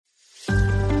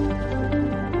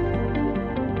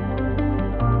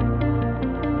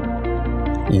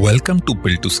Welcome to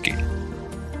Build to Scale,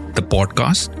 the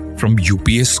podcast from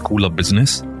UPS School of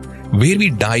Business, where we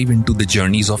dive into the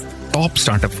journeys of top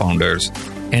startup founders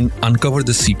and uncover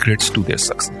the secrets to their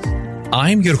success.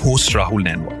 I'm your host, Rahul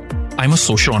Nanwal. I'm a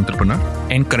social entrepreneur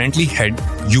and currently head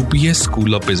UPS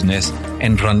School of Business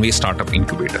and Runway Startup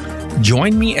Incubator.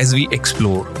 Join me as we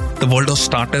explore the world of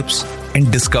startups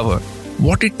and discover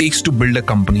what it takes to build a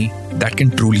company that can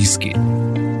truly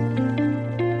scale.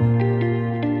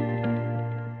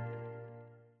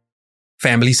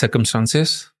 Family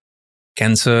circumstances,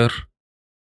 cancer,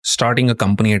 starting a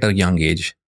company at a young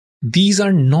age. These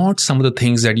are not some of the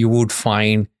things that you would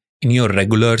find in your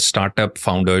regular startup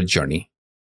founder journey.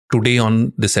 Today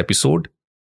on this episode,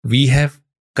 we have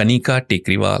Kanika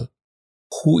Tekriwal,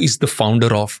 who is the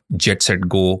founder of Jet Set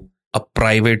Go, a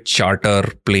private charter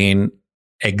plane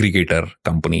aggregator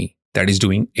company that is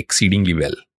doing exceedingly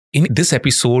well. In this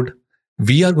episode,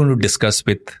 we are going to discuss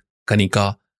with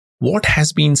Kanika what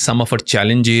has been some of her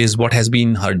challenges, what has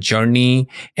been her journey,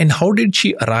 and how did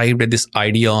she arrive at this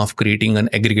idea of creating an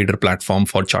aggregator platform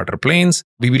for charter planes.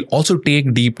 We will also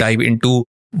take deep dive into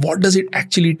what does it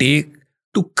actually take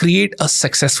to create a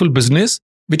successful business,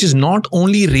 which is not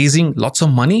only raising lots of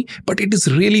money, but it is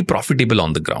really profitable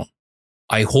on the ground.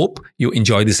 I hope you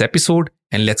enjoy this episode,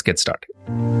 and let's get started.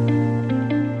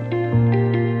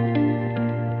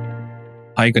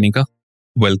 Hi, Kanika.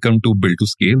 Welcome to Build to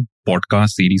Scale podcast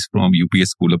series from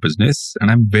UPS School of Business. And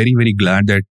I'm very, very glad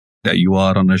that you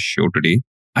are on a show today.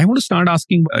 I want to start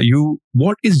asking you,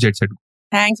 what is Jet Set Go?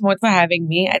 Thanks, Mohit, for having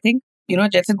me. I think,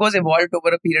 Jet Set Go has evolved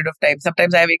over a period of time.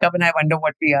 Sometimes I wake up and I wonder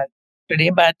what we are today.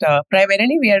 But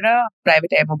primarily, we are a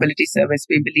private air mobility service.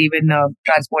 We believe in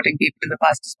transporting people in the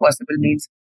fastest possible means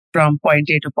from point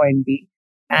A to point B.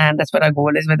 And that's what our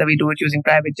goal is, whether we do it using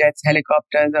private jets,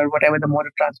 helicopters, or whatever the mode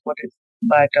of transport is.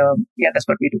 But that's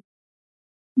what we do.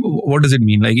 What does it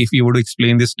mean? Like, if you were to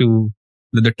explain this to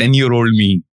the 10-year-old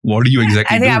me, what do you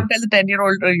exactly do? I think I would tell the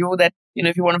 10-year-old you that,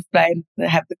 if you want to fly and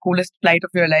have the coolest flight of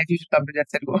your life, you should come to Jet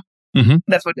Set Go. Mm-hmm.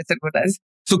 That's what Jet Set Go does.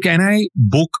 So can I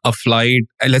book a flight?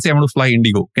 Let's say I want to fly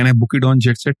Indigo. Can I book it on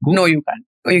Jet Set Go? No, you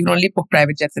can't. You can only book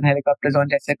private jets and helicopters on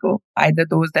Jet Set Go. Either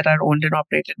those that are owned and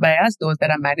operated by us, those that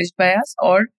are managed by us,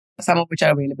 or some of which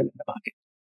are available in the market.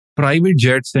 Private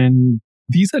jets, and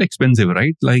these are expensive,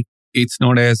 right? Like, it's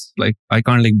not as like I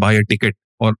can't buy a ticket,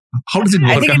 or how does it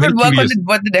work? I think it would work on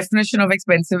what the definition of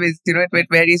expensive is. It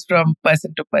varies from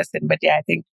person to person. But I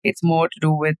think it's more to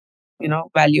do with,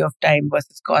 value of time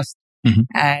versus cost. Mm-hmm.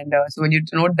 And so when you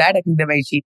denote that, I think they're very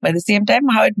cheap. But at the same time,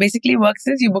 how it basically works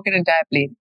is you book an entire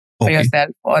plane for yourself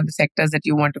on the sectors that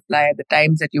you want to fly at the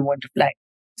times that you want to fly.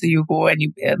 So you go and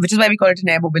which is why we call it an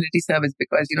air mobility service,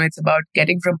 because, it's about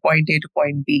getting from point A to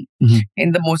point B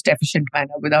in the most efficient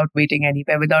manner without waiting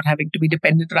anywhere, without having to be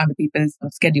dependent on other people's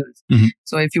schedules. Mm-hmm.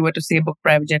 So if you were to say book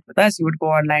private jet with us, you would go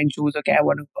online, choose, I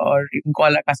want to, or you can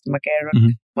call our customer care or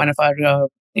one of our,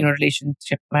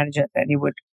 relationship managers, and you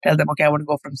would tell them, I want to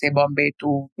go from, say, Bombay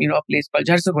to, a place called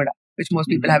Jharsuguda, which most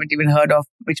people haven't even heard of,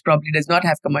 which probably does not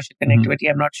have commercial connectivity.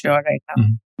 I'm not sure right now.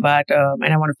 But,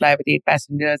 and I want to fly with 8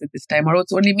 passengers at this time, or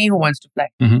it's only me who wants to fly.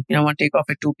 I want to take off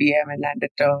at 2 p.m. and land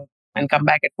at, and come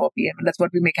back at 4 p.m. And that's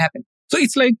what we make happen. So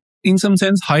it's like, in some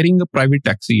sense, hiring a private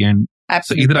taxi. And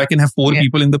Absolutely. So either I can have 4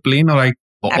 people in the plane or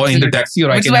in the taxi, or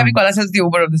Which is why we call ourselves the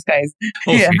Uber of the skies.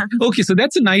 Okay. Okay. So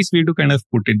that's a nice way to kind of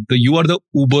put it. You are the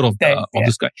Uber of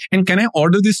the sky. And can I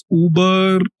order this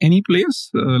Uber any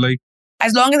place?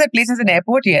 As long as that place has an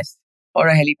airport, yes. Or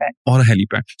a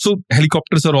helipad. So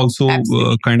helicopters are also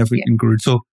kind of included.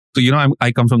 So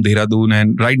I come from Dehradun,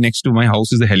 and right next to my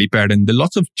house is a helipad, and there are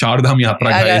lots of Char Dham Yatra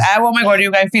guys. Oh my God,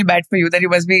 I feel bad for you that you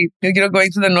must be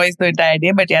going through the noise the entire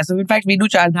day. But so in fact, we do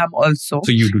Char Dham also.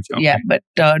 So you do Char Dham. Yeah, but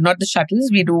not the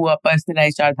shuttles. We do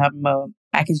personalized Char Dham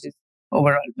packages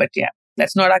overall. But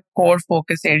that's not our core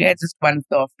focus area. It's just one of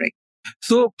the offerings.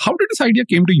 So how did this idea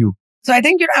came to you? So I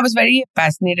think, I was very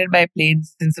fascinated by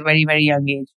planes since a very, very young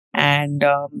age. And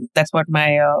that's what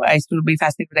I used to be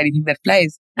fascinated with anything that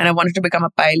flies. And I wanted to become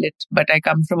a pilot, but I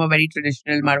come from a very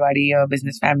traditional Marwadi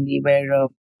business family where,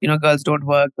 girls don't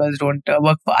work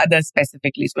for others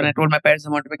specifically. So when I told my parents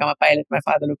I want to become a pilot, my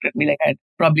father looked at me like I'd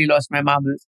probably lost my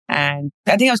marbles. And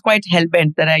I think I was quite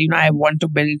hell-bent that I want to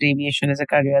build aviation as a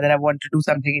career, that I want to do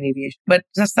something in aviation. But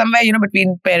just somewhere,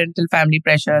 between parental family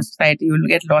pressure, society, you will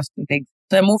get lost in things.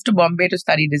 So I moved to Bombay to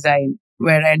study design,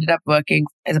 where I ended up working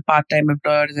as a part-time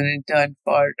employer, as an intern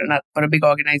for a big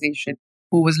organization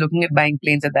who was looking at buying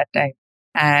planes at that time.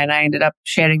 And I ended up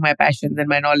sharing my passions and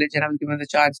my knowledge, and I was given the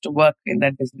chance to work in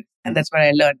that business. And that's where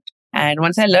I learned. And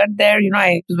once I learned there,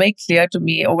 it was very clear to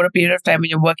me over a period of time when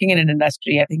you're working in an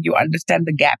industry, I think you understand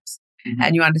the gaps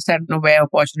and you understand where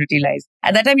opportunity lies.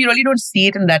 At that time, you really don't see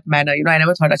it in that manner. I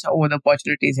never thought, oh, the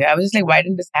opportunity is here. I was just like, why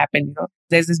didn't this happen?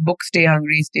 There's this book, Stay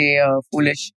Hungry, Stay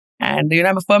Foolish. And,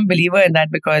 I'm a firm believer in that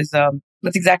because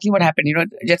that's exactly what happened.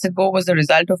 Jet Set Go was the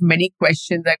result of many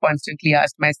questions I constantly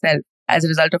asked myself as a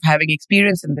result of having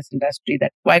experience in this industry,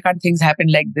 that why can't things happen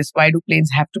like this? Why do planes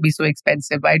have to be so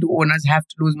expensive? Why do owners have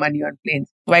to lose money on planes?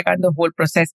 Why can't the whole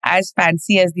process, as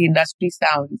fancy as the industry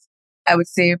sounds, I would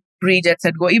say pre-Jet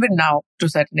Set Go, even now to a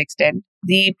certain extent,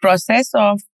 the process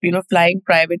of, flying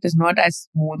private is not as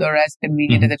smooth or as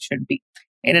convenient as it should be.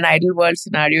 In an ideal world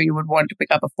scenario, you would want to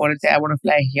pick up a phone and say, I want to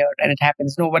fly here. And it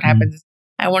happens. No, what happens is,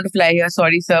 I want to fly here.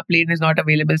 Sorry, sir, plane is not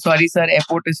available. Sorry, sir,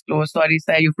 airport is closed. Sorry,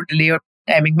 sir, you have to delay your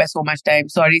timing by so much time.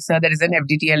 Sorry, sir, there is an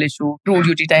FDTL issue, true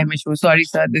duty time issue. Sorry,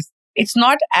 sir, it's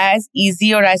not as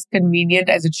easy or as convenient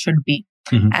as it should be.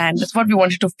 And that's what we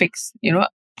wanted to fix.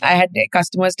 I had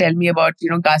customers tell me about,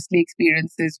 ghastly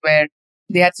experiences where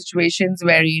they had situations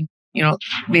where,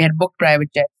 they had booked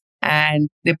private jets and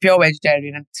they're pure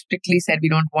vegetarian and strictly said, we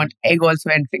don't want egg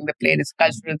also entering the plane. It's a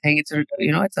cultural thing. It's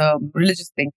a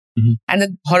religious thing. And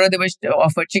the horror, they were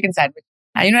offered chicken sandwich.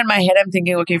 And in my head, I'm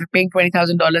thinking, okay, if you're paying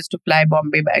 $20,000 to fly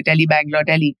Bombay, Delhi, Bangalore,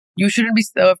 Delhi, you shouldn't be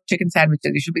served chicken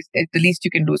sandwiches. You should be the least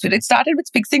you can do. So it started with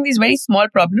fixing these very small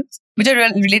problems, which I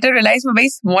later realized were a very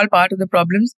small part of the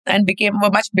problems and were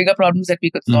much bigger problems that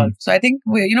we could solve. So I think,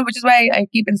 which is why I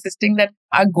keep insisting that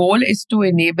our goal is to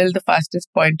enable the fastest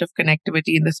point of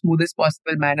connectivity in the smoothest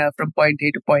possible manner from point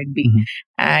A to point B,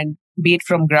 and be it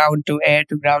from ground to air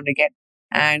to ground again.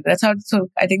 And that's how, so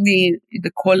I think the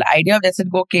whole idea of Jet Set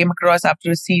Go came across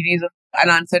after a series of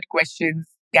unanswered questions,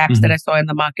 gaps that I saw in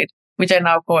the market, which I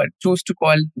now choose to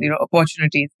call,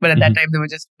 opportunities. But at that time, they were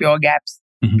just pure gaps,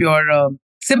 pure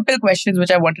simple questions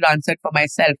which I wanted answered for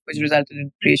myself, which resulted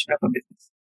in creation of a business.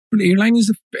 But airline is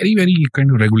a very, very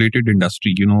kind of regulated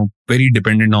industry, very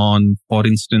dependent on, for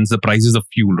instance, the prices of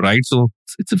fuel, right? So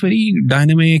it's a very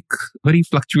dynamic, very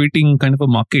fluctuating kind of a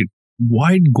market.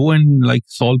 Why go and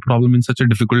solve problem in such a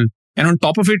difficult, and on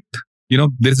top of it,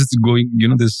 there's this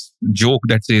this joke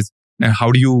that says,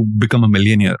 how do you become a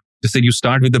millionaire? They said you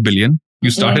start with $1 billion,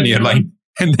 you start an airline,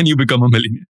 and then you become a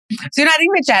millionaire. So, I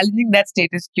think we're challenging that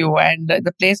status quo, and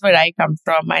the place where I come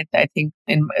from, I think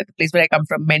in the place where I come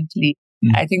from mentally,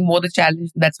 I think more the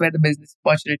challenge, that's where the business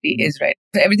opportunity is, right?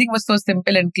 So everything was so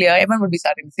simple and clear, everyone would be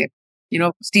starting the same.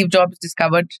 Steve Jobs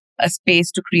discovered a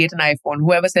space to create an iPhone.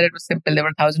 Whoever said it was simple, there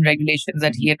were 1,000 regulations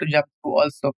that he had to jump through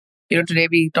also. Today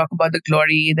we talk about the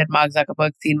glory that Mark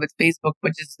Zuckerberg's seen with Facebook,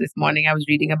 which is this morning I was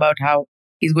reading about how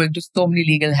he's going to so many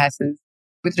legal hassles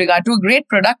with regard to a great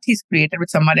product he's created with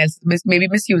someone else, maybe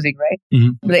misusing, right?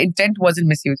 The intent wasn't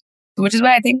misuse. So which is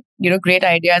why I think, great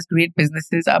ideas, great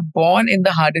businesses are born in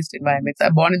the hardest environments,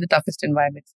 are born in the toughest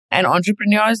environments. And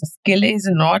entrepreneurs' skill is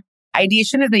not,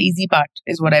 ideation is the easy part,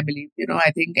 is what I believe.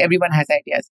 I think everyone has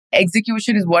ideas.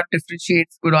 Execution is what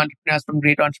differentiates good entrepreneurs from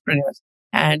great entrepreneurs.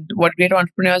 And what great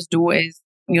entrepreneurs do is,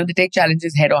 they take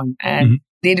challenges head on and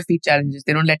they defeat challenges.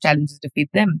 They don't let challenges defeat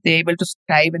them. They're able to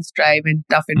strive in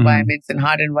tough environments and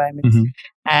hard environments.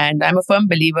 And I'm a firm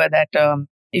believer that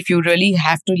if you really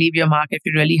have to leave your mark, if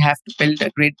you really have to build a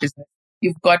great business,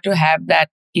 you've got to have that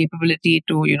capability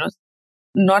to,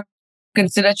 not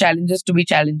consider challenges to be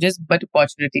challenges, but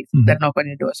opportunities that knock on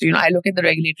your door. So, I look at the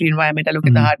regulatory environment, I look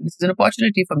at the hardness as an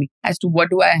opportunity for me as to what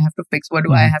do I have to fix? What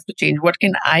do I have to change? What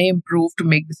can I improve to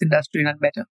make this industry run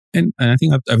better? And I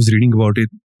think I was reading about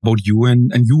you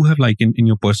and you have in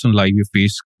your personal life, you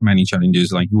faced many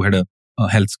challenges. You had a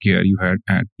health scare, you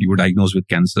were diagnosed with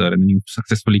cancer, and then you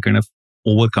successfully kind of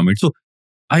overcome it. So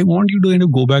I want you to kind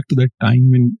of go back to that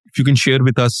time, and if you can share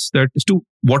with us that as to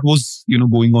what was,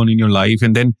 going on in your life,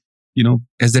 and then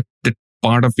as that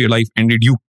part of your life ended,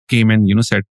 you came and,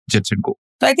 said, Jet Set Go.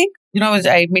 So I think,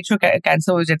 I made sure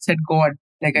cancer was Jet Set Go on,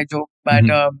 like a joke. But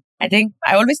I think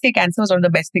I always say cancer was one of the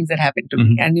best things that happened to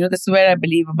me. And, this is where I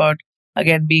believe about,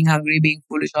 again, being hungry, being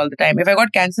foolish all the time. If I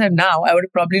got cancer now, I would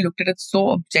have probably looked at it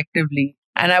so objectively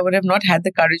and I would have not had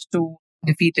the courage to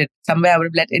defeat it. Somewhere I would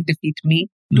have let it defeat me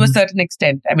to a certain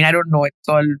extent. I mean, I don't know. It's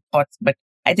all thoughts. But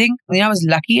I think, I was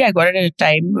lucky. I got it at a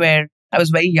time where I was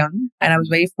very young and I was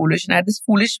very foolish, and I had this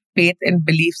foolish faith and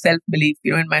belief, self-belief,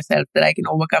 in myself that I can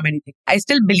overcome anything. I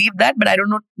still believe that, but I don't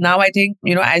know. Now I think,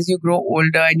 as you grow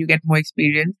older and you get more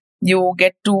experience, you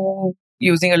get to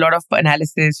using a lot of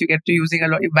analysis, you get to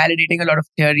validating a lot of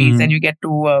theories, and you get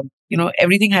to,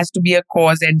 everything has to be a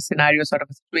cause and scenario sort of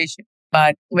a situation.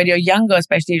 But when you're younger,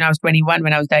 especially, I was 21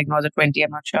 when I was diagnosed at 20,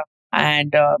 I'm not sure.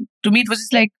 And to me, it was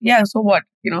just like, yeah, so what?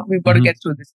 We've got to get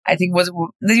through this. I think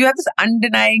you have this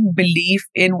undenying belief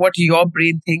in what your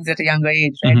brain thinks at a younger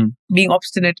age, right? Being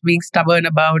obstinate, being stubborn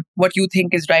about what you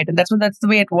think is right. And that's the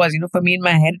way it was. For me in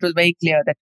my head, it was very clear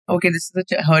that, okay, this is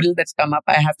a hurdle that's come up.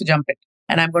 I have to jump it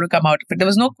and I'm going to come out of it. There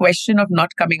was no question of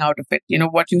not coming out of it.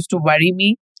 What used to worry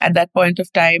me at that point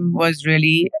of time was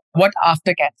really what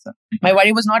after cancer. My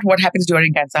worry was not what happens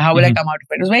during cancer. How will I come out of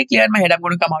it? It was very clear in my head, I'm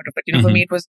going to come out of it. For me,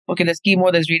 it was, okay, there's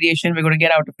chemo, there's radiation, we're going to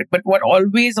get out of it. But what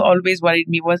always worried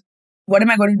me was, what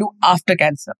am I going to do after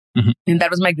cancer? And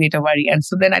that was my greater worry. And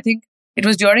so then I think it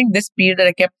was during this period that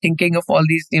I kept thinking of all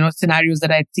these, scenarios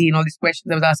that I'd seen, all these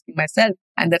questions I was asking myself.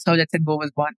 And that's how Let's Go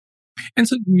was born. And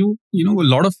so, a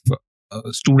lot of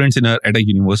students at a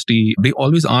university, they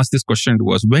always ask this question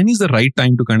to us: when is the right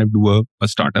time to kind of do a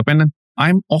startup? And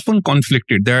I'm often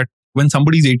conflicted that when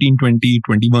somebody's 18, 20,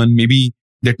 21, maybe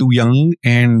they're too young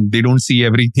and they don't see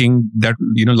everything that,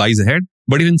 lies ahead.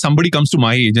 But even somebody comes to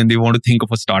my age and they want to think of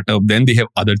a startup, then they have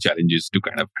other challenges to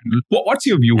kind of handle. What's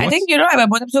your view? I think,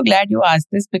 I'm so glad you asked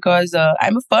this, because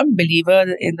I'm a firm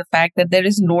believer in the fact that there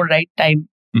is no right time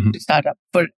to start up.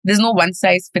 There's no one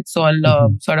size fits all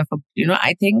sort of,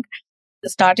 I think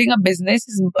starting a business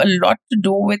is a lot to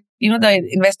do with, the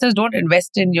investors don't invest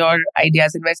in your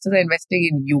ideas. Investors are investing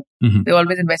in you. They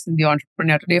always invest in the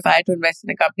entrepreneur. Today, if I had to invest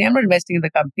in a company, I'm not investing in the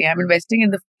company. I'm investing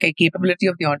in the capability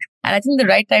of the entrepreneur. And I think the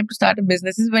right time to start a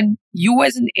business is when you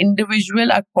as an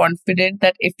individual are confident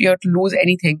that if you have to lose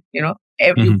anything,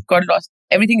 you've got lost,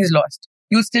 everything is lost.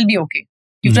 You'll still be okay.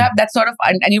 You have to have that sort of,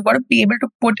 and you've got to be able to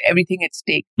put everything at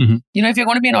stake. If you're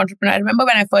going to be an entrepreneur, I remember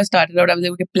when I first started out, I was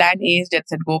like, okay, plan A is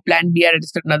Let's Go. Plan B, I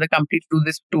registered another company to do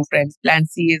this with 2 friends. Plan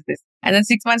C is this. And then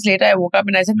 6 months later, I woke up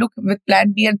and I said, look, with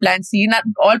plan B and plan C, not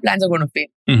all plans are going to fail.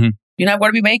 I've got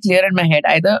to be very clear in my head.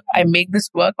 Either I make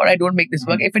this work or I don't make this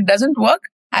work. If it doesn't work,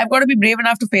 I've got to be brave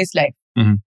enough to face life.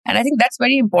 And I think that's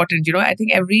very important. I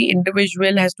think every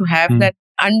individual has to have that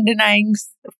undenying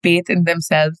faith in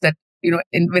themselves, that,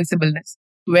 invincibleness,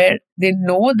 where they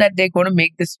know that they're going to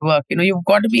make this work. You've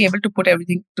got to be able to put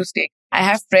everything to stake. I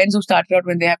have friends who started out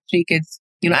when they have 3 kids.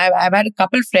 I've had a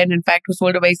couple friends, in fact, who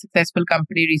sold a very successful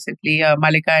company recently,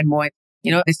 Malika and Mohit.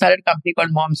 They started a company called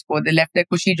Mom's Co. They left their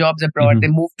cushy jobs abroad. They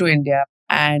moved to India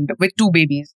and with 2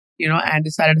 babies, and they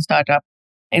started a startup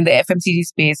in the FMCG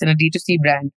space in a D2C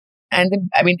brand. And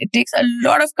it takes a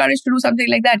lot of courage to do something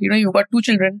like that. You've got 2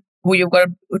 children you've got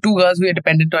 2 girls who are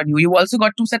dependent on you. You've also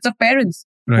got 2 sets of parents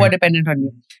who are dependent on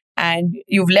you. And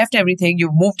you've left everything.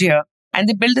 You've moved here. And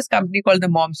they built this company called the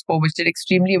Mom's Co, which did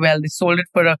extremely well. They sold it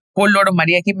for a whole lot of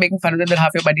money. I keep making fun of them that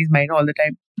half your money is mine all the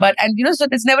time. So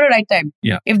it's never a right time.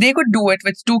 Yeah. If they could do it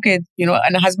with 2 kids,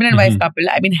 and a husband and wife couple,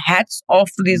 hats off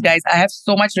to these guys. I have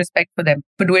so much respect for them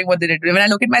for doing what they did. When I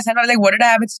look at myself, I was like, what did I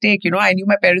have at stake? I knew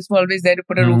my parents were always there to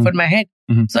put a roof on my head.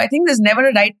 So I think there's never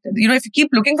a right, if you keep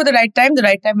looking for the right time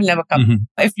will never come.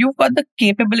 If you've got the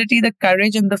capability, the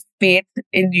courage and the faith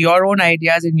in your own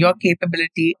ideas, in your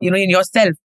capability, in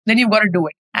yourself, then you've got to do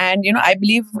it. And, I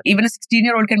believe even a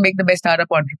 16-year-old can make the best startup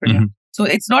entrepreneur. So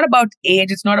it's not about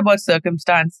age. It's not about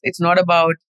circumstance. It's not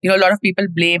about, a lot of people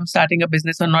blame starting a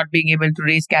business on not being able to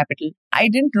raise capital. I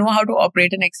didn't know how to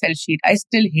operate an Excel sheet. I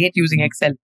still hate using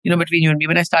Excel, between you and me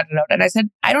when I started out. And I said,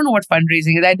 I don't know what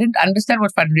fundraising is. I didn't understand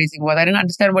what fundraising was. I didn't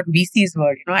understand what VCs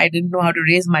were. I didn't know how to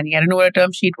raise money. I didn't know what a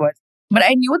term sheet was. But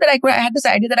I knew that I had this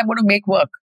idea that I'm going to make work.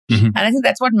 And I think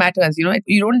that's what matters.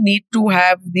 You don't need to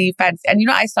have the fancy. And,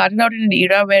 I started out in an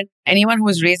era where anyone who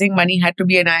was raising money had to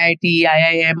be an IIT,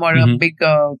 IIM or a big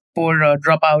poor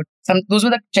dropout. Those were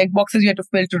the check boxes you had to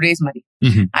fill to raise money.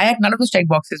 I had none of those check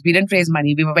boxes. We didn't raise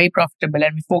money. We were very profitable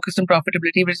and we focused on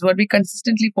profitability, which is what we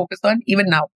consistently focus on even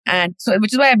now. And so,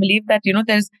 which is why I believe that,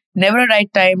 there's never a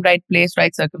right time, right place,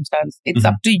 right circumstance. It's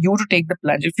up to you to take the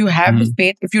plunge. If you have the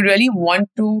faith, if you really want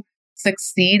to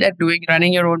succeed at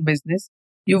running your own business,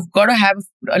 you've got to have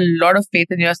a lot of faith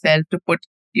in yourself to put,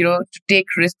 to take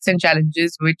risks and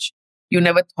challenges which you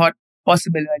never thought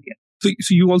possible earlier.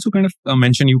 So you also kind of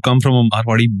mentioned you come from a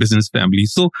Marwadi business family.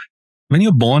 So when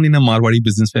you're born in a Marwadi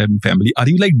business family, are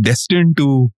you like destined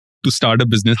to start a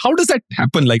business? How does that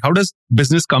happen? Like, how does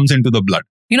business comes into the blood?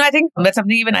 I think that's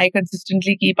something even I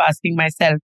consistently keep asking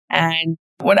myself. And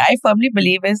what I firmly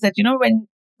believe is that,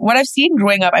 what I've seen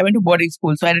growing up, I went to boarding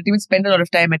school, so I didn't even spend a lot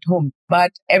of time at home. But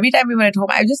every time we were at home,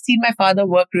 I've just seen my father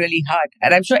work really hard.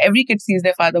 And I'm sure every kid sees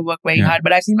their father work very hard,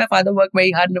 but I've seen my father work very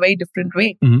hard in a very different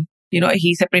way.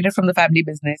 he separated from the family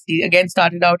business. He again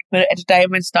started out at a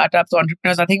time when startups,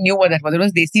 entrepreneurs, nothing knew what that was. It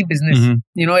was desi business.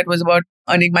 It was about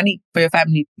earning money for your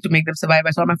family to make them survive.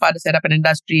 I saw my father set up an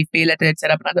industry, fail at it,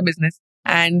 set up another business.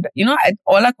 And,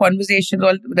 all our conversations,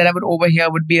 all that I would overhear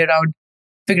would be around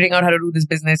figuring out how to do this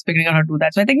business, figuring out how to do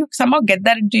that. So I think you somehow get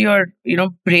that into your,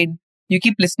 brain. You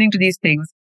keep listening to these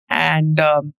things. And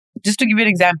just to give you an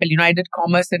example, I did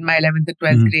commerce in my 11th and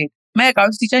 12th grade. My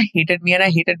accounts teacher hated me and I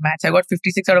hated maths. I got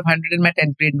 56 out of 100 in my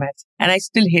 10th grade maths. And I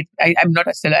still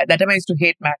at that time I used to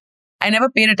hate math. I never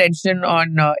paid attention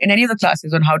on, in any of the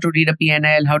classes on how to read a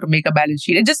P&L, how to make a balance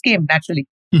sheet. It just came naturally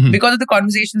because of the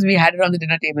conversations we had around the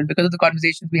dinner table, because of the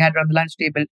conversations we had around the lunch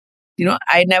table.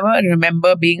 I never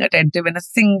remember being attentive in a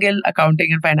single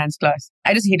accounting and finance class.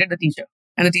 I just hated the teacher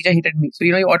and the teacher hated me. So,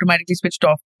 you automatically switched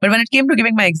off. But when it came to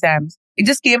giving my exams, it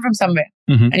just came from somewhere.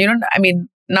 And,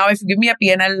 now if you give me a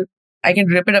P&L, I can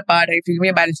rip it apart. If you give me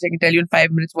a balance sheet, I can tell you in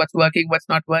 5 minutes what's working, what's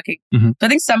not working. So I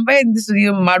think somewhere in this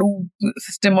Maru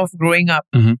system of growing up,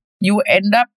 you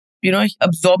end up,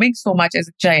 absorbing so much as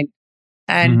a child.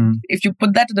 And if you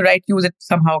put that to the right use, it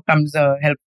somehow comes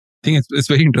help. I think it's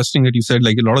very interesting that you said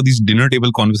like a lot of these dinner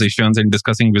table conversations and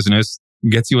discussing business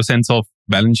gets you a sense of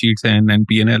balance sheets and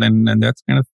P&L and that's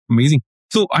kind of amazing.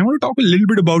 So I want to talk a little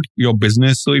bit about your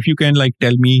business. So if you can like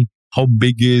tell me how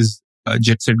big is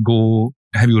Jet Set Go?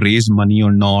 Have you raised money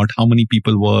or not? How many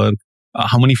people work?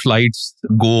 How many flights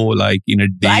go like in a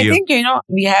day? I think,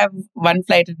 we have one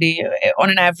flight a day. On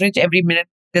an average, every minute,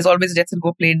 there's always a Jet Set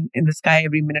Go plane in the sky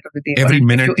every minute of the day. Every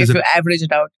minute? If you average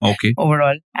it out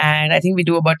overall. And I think we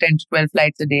do about 10 to 12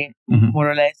 flights a day, more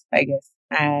or less, I guess.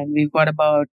 And we've got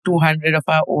about 200 of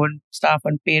our own staff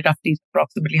on pay, roughly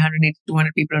approximately 180 to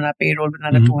 200 people on our payroll, with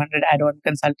another 200 add-on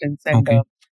consultants and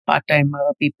part-time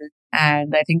people.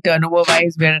 And I think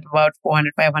turnover-wise, we're at about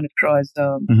 400, 500 crores.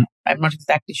 I'm not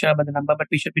exactly sure about the number, but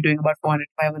we should be doing about 400,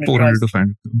 500 crores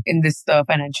in this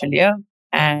financial year.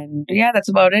 And yeah, that's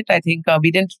about it. I think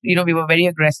we didn't, we were very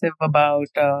aggressive about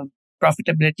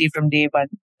profitability from day one.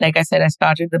 Like I said, I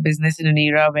started the business in an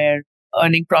era where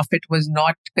earning profit was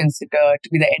not considered to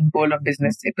be the end goal of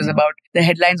business. It was about, the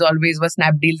headlines always were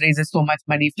Snapdeal raises so much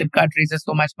money, Flipkart raises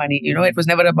so much money. It was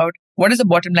never about what is the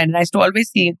bottom line. And I used to always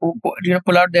see,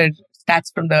 pull out the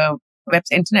stats from the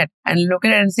web's internet and look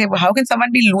at it and say, well, how can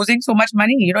someone be losing so much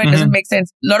money? It doesn't make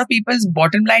sense. A lot of people's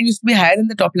bottom line used to be higher than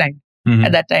the top line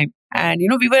at that time. And,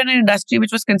 we were in an industry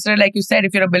which was considered, like you said,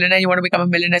 if you're a billionaire, you want to become a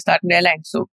millionaire, start an airline.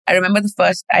 So I remember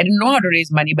I didn't know how to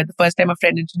raise money, but the first time a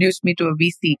friend introduced me to a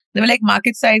VC, they were like,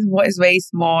 market size is very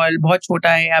small, bahut chota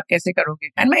hai, aap kaise karoge?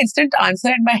 And my instant answer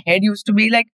in my head used to be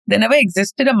like, there never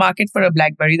existed a market for a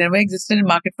BlackBerry. There never existed a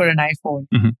market for an iPhone.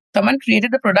 Someone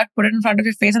created the product, put it in front of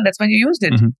your face, and that's when you used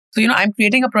it. So, I'm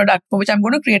creating a product for which I'm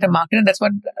going to create a market, and that's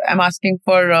what I'm asking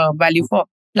for value for.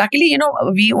 Luckily,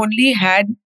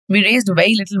 we raised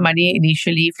very little money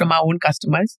initially from our own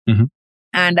customers.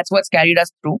 And that's what's carried us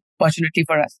through, fortunately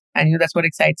for us. And, that's what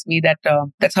excites me, that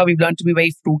that's how we've learned to be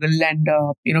very frugal. And,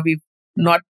 we've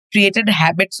not created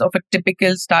habits of a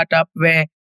typical startup where,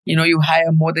 you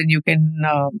hire more than you can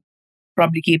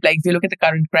probably keep. Like if you look at the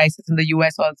current crisis in the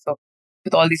US also,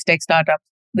 with all these tech startups,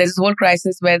 there's this whole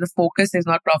crisis where the focus is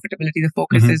not profitability. The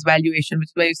focus is valuation, which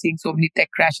is why you're seeing so many tech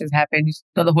crashes happen. You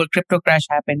saw the whole crypto crash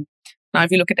happen. Now,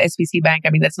 if you look at SVC Bank,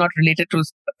 that's not related to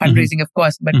fundraising, of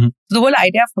course. But the whole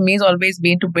idea for me has always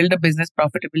been to build a business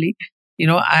profitably.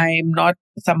 I'm not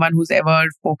someone who's ever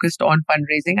focused on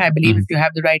fundraising. I believe if you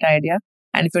have the right idea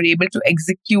and if you're able to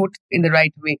execute in the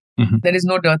right way, there is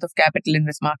no dearth of capital in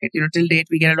this market. Till date,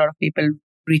 we get a lot of people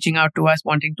reaching out to us,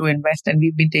 wanting to invest, and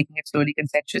we've been taking it slowly,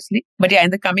 consensuously. But yeah,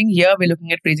 in the coming year, we're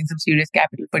looking at raising some serious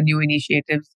capital for new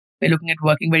initiatives. We're looking at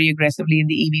working very aggressively in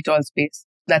the eVTOL space.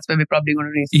 That's where we're probably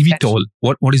going to raise. eVTOL.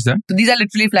 What is that? So these are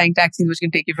literally flying taxis which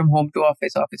can take you from home to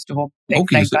office, office to home. Like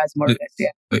flying cars, more or less. Yeah.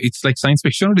 It's like science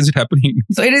fiction, or is it happening?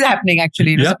 So it is happening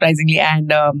actually, surprisingly. And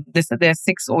there are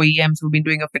 6 OEMs who've been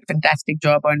doing a fantastic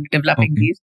job on developing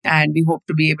these. And we hope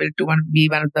to be able to be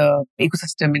one of the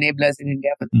ecosystem enablers in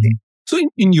India for the day. So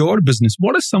in your business,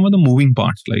 what are some of the moving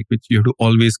parts like which you have to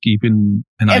always keep in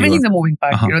an eye? Everything's a moving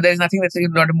part. There's nothing that's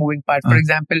not a moving part. For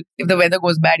example, if the weather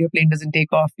goes bad, your plane doesn't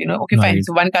take off. Okay, fine.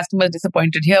 So one customer is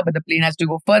disappointed here, but the plane has to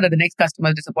go further. The next customer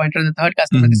is disappointed, and the third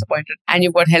customer is disappointed. And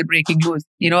you've got hell breaking loose.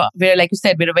 We're, like you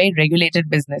said, we're a very regulated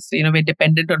business. So, we're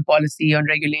dependent on policy, on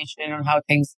regulation, on how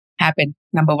things happen.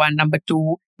 Number one. Number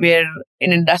two, we're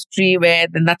in an industry where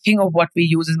nothing of what we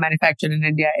use is manufactured in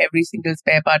India. Every single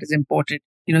spare part is imported.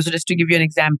 So just to give you an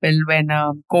example, when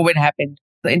COVID happened,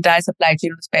 the entire supply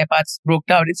chain of the spare parts broke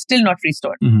down. It's still not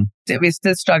restored. So we're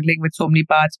still struggling with so many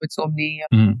parts, with so many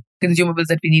consumables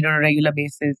that we need on a regular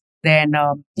basis. then,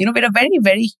 we're a very,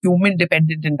 very human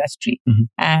dependent industry.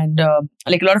 And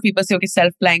like a lot of people say, okay,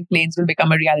 self-flying planes will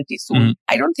become a reality soon.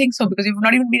 I don't think so, because we've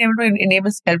not even been able to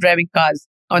enable self-driving cars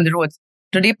on the roads.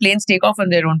 Today, planes take off on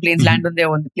their own, planes land on their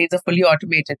own, the planes are fully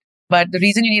automated. But the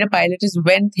reason you need a pilot is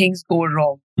when things go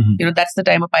wrong. That's the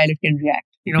time a pilot can react.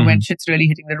 When shit's really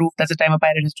hitting the roof, that's the time a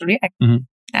pilot has to react.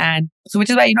 And so, which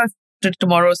is why, if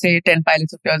tomorrow, say 10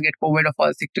 pilots of yours get COVID or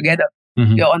fall sick together,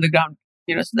 you're on the ground.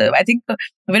 So I think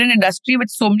we're an industry with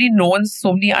so many knowns,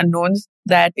 so many unknowns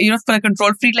that, for a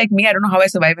control freak like me, I don't know how I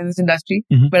survive in this industry,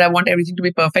 but I want everything to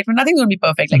be perfect. But nothing's going to be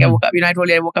perfect. Like I woke up, I told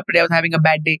you I woke up today, I was having a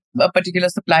bad day. A particular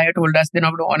supplier told us they're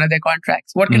not going to honor their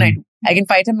contracts. What can I do? I can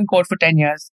fight them in court for 10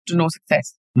 years to no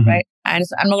success, right? And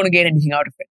I'm not going to gain anything out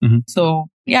of it. So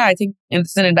yeah, I think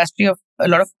it's an industry of a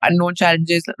lot of unknown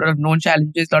challenges, a lot of known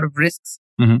challenges, a lot of risks.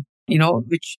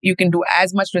 Which you can do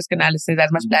as much risk analysis,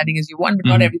 as much planning as you want, but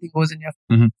not everything goes in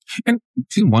your. And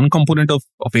see, one component of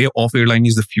airline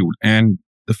is the fuel, and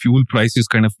the fuel prices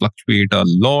kind of fluctuate a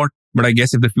lot. But I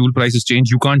guess if the fuel prices change,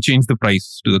 you can't change the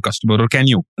price to the customer, or can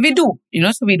you? We do,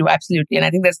 so we do, absolutely. And I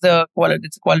think that's the quality.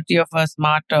 It's the quality of a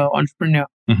smart entrepreneur.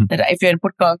 That if your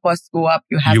input costs go up,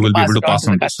 you will be able to pass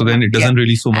on. So then it doesn't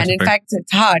really so much. And in fact,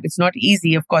 it's hard. It's not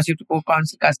easy. Of course, you have to go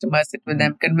counsel customers, sit with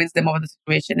them, convince them of the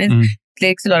situation. It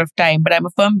takes a lot of time. But I'm a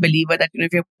firm believer that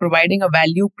if you're providing a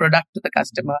value product to the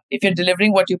customer, if you're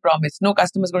delivering what you promise, no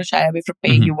customer is going to shy away from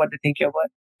paying you what they think you're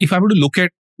worth. If I were to look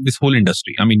at this whole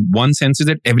industry, I mean, one sense is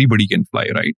that everybody can fly,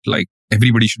 right? Like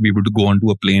everybody should be able to go onto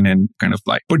a plane and kind of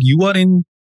fly. But you are in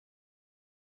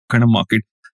kind of market.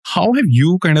 How have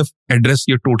you kind of addressed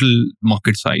your total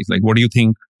market size? Like, what do you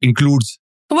think includes?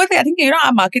 So I think,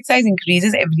 our market size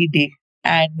increases every day.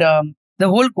 And the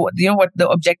whole goal, what the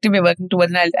objective we're working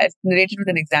towards, and I'll narrate it with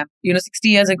an example. 60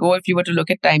 years ago, if you were to look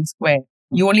at Times Square,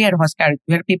 you only had horse carriage.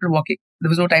 You had people walking. There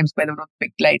was no Times Square. There were no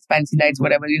big lights, fancy lights,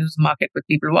 whatever. It was a market with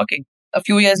people walking. A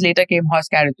few years later came horse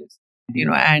carriages,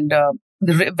 and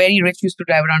the very rich used to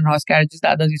drive around horse carriages. The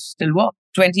others used to still walk.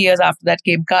 20 years after that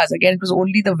came cars. Again, it was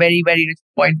only the very, very rich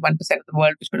 0.1% of the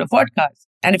world which could afford cars.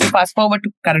 And if you fast forward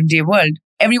to current day world,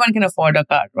 everyone can afford a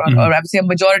car, or I would say a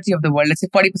majority of the world. Let's say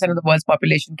 40% of the world's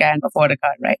population can afford a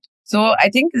car, right? So I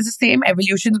think the same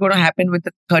evolution is going to happen with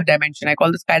the third dimension. I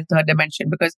call the sky the third dimension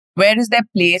because where is there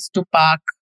place to park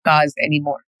cars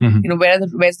anymore?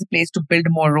 Where's the place to build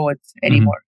more roads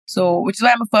anymore? So, which is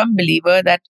why I'm a firm believer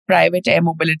that private air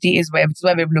mobility which is why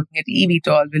we're looking at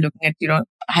eVTOL, we're looking at,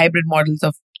 hybrid models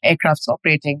of aircrafts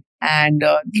operating. And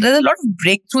there's a lot of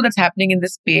breakthrough that's happening in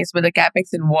this space where the capex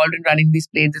involved in running these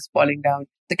planes is falling down.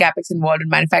 The capex involved in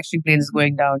manufacturing planes is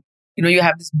going down. You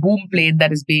have this boom plane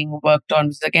that is being worked on,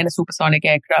 which is again a supersonic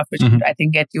aircraft, which I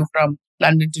think get you from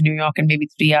London to New York in maybe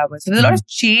 3 hours. So there's a lot of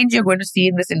change you're going to see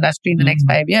in this industry in the next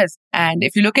 5 years. And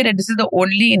if you look at it, this is the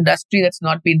only industry that's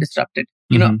not been disrupted.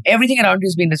 Everything around you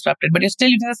has been disrupted, but you're still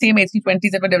using the same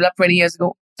A320s that were developed 20 years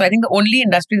ago. So I think the only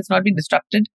industry that's not been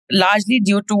disrupted, largely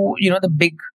due to, the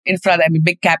big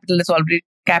big capital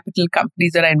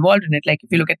companies that are involved in it. Like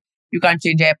if you look at, you can't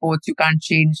change airports, you can't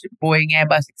change Boeing,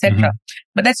 Airbus, etc.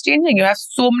 But that's changing. You have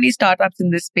so many startups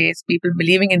in this space, people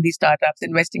believing in these startups,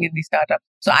 investing in these startups.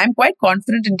 So I'm quite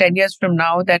confident in 10 years from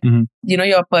now that,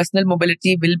 your personal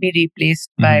mobility will be replaced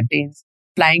by planes.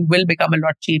 Flying will become a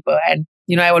lot cheaper. And,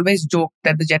 I always joke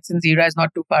that the Jetsons era is not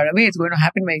too far away. It's going to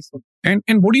happen very soon.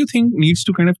 And what do you think needs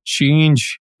to kind of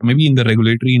change, maybe in the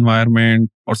regulatory environment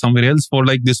or somewhere else, for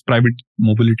like this private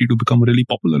mobility to become really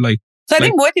popular? So I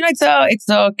think both, it's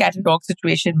a cat and dog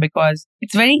situation because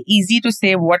it's very easy to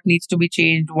say what needs to be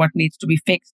changed, what needs to be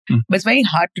fixed, but it's very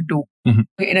hard to do.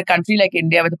 In a country like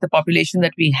India, with the population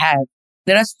that we have,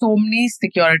 there are so many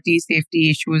security, safety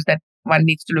issues that one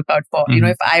needs to look out for.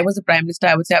 If I was the Prime Minister,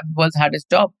 I would say I have the world's hardest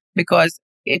job because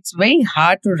it's very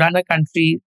hard to run a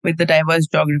country with the diverse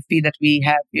geography that we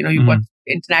have. You've got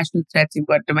international threats, you've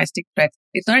got domestic threats.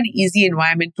 It's not an easy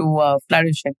environment to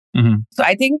flourish in. So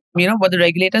I think, what the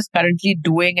regulators currently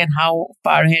doing and how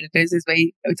far ahead it is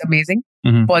it's amazing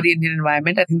for the Indian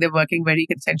environment. I think they're working very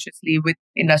consensuously with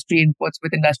industry inputs,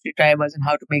 with industry drivers and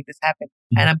how to make this happen.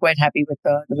 And I'm quite happy with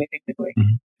the way things are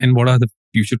going. And what are the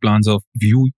future plans of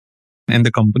you and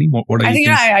the company? What are I think,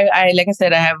 I like I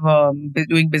said, I have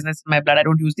doing business in my blood. I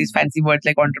don't use these fancy words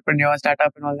like entrepreneur,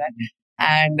 startup and all that.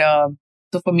 And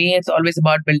so for me, it's always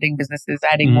about building businesses,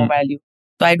 adding more value.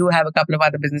 So I do have a couple of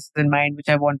other businesses in mind, which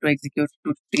I want to execute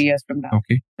 2 to 3 years from now.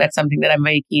 Okay. That's something that I'm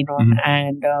very keen on.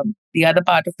 And the other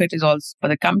part of it is also for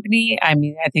the company. I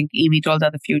mean, I think eVTOLs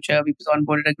are the future. We've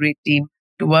onboarded a great team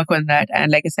to work on that.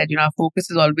 And like I said, our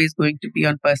focus is always going to be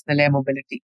on personal air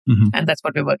mobility. And that's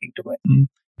what we're working towards.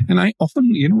 And I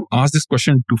often, ask this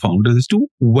question to founders as to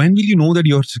when will you know that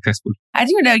you're successful? I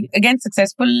think, again,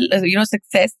 successful,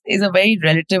 success is a very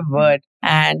relative word,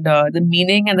 and the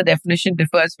meaning and the definition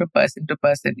differs from person to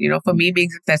person. For me, being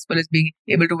successful is being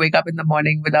able to wake up in the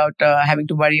morning without having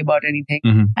to worry about anything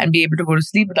and be able to go to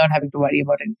sleep without having to worry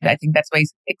about anything. I think that's why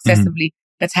excessively,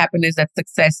 that's happiness, that's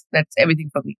success, that's everything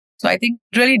for me. So I think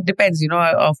it really depends,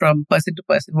 from person to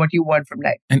person, what you want from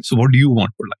life. And so what do you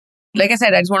want for life? Like I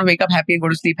said, I just want to wake up happy and go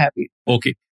to sleep happy.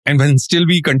 Okay. And when still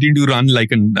we continue to run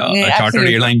like a chartered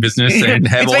airline business and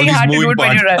have all these moving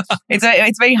parts.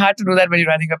 It's very hard to do that when you're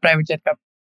running a private jet company.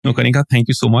 No, Kanika, thank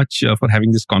you so much for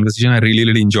having this conversation. I really,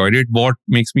 really enjoyed it. What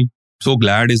makes me so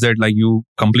glad is that you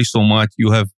accomplished so much.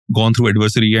 You have gone through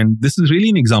adversity, and this is really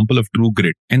an example of true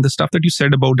grit. And the stuff that you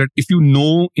said about that, if you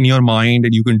know in your mind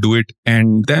that you can do it,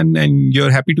 and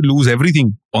you're happy to lose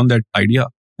everything on that idea,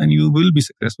 and you will be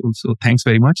successful. So thanks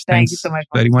very much. Thank you so much.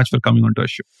 Very much for coming on to our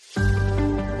show.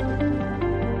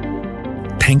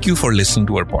 Thank you for listening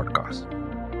to our podcast.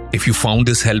 If you found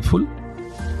this helpful,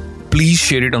 please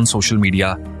share it on social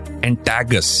media and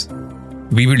tag us.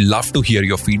 We would love to hear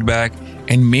your feedback,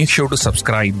 and make sure to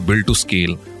subscribe Build to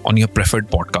Scale on your preferred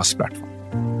podcast platform.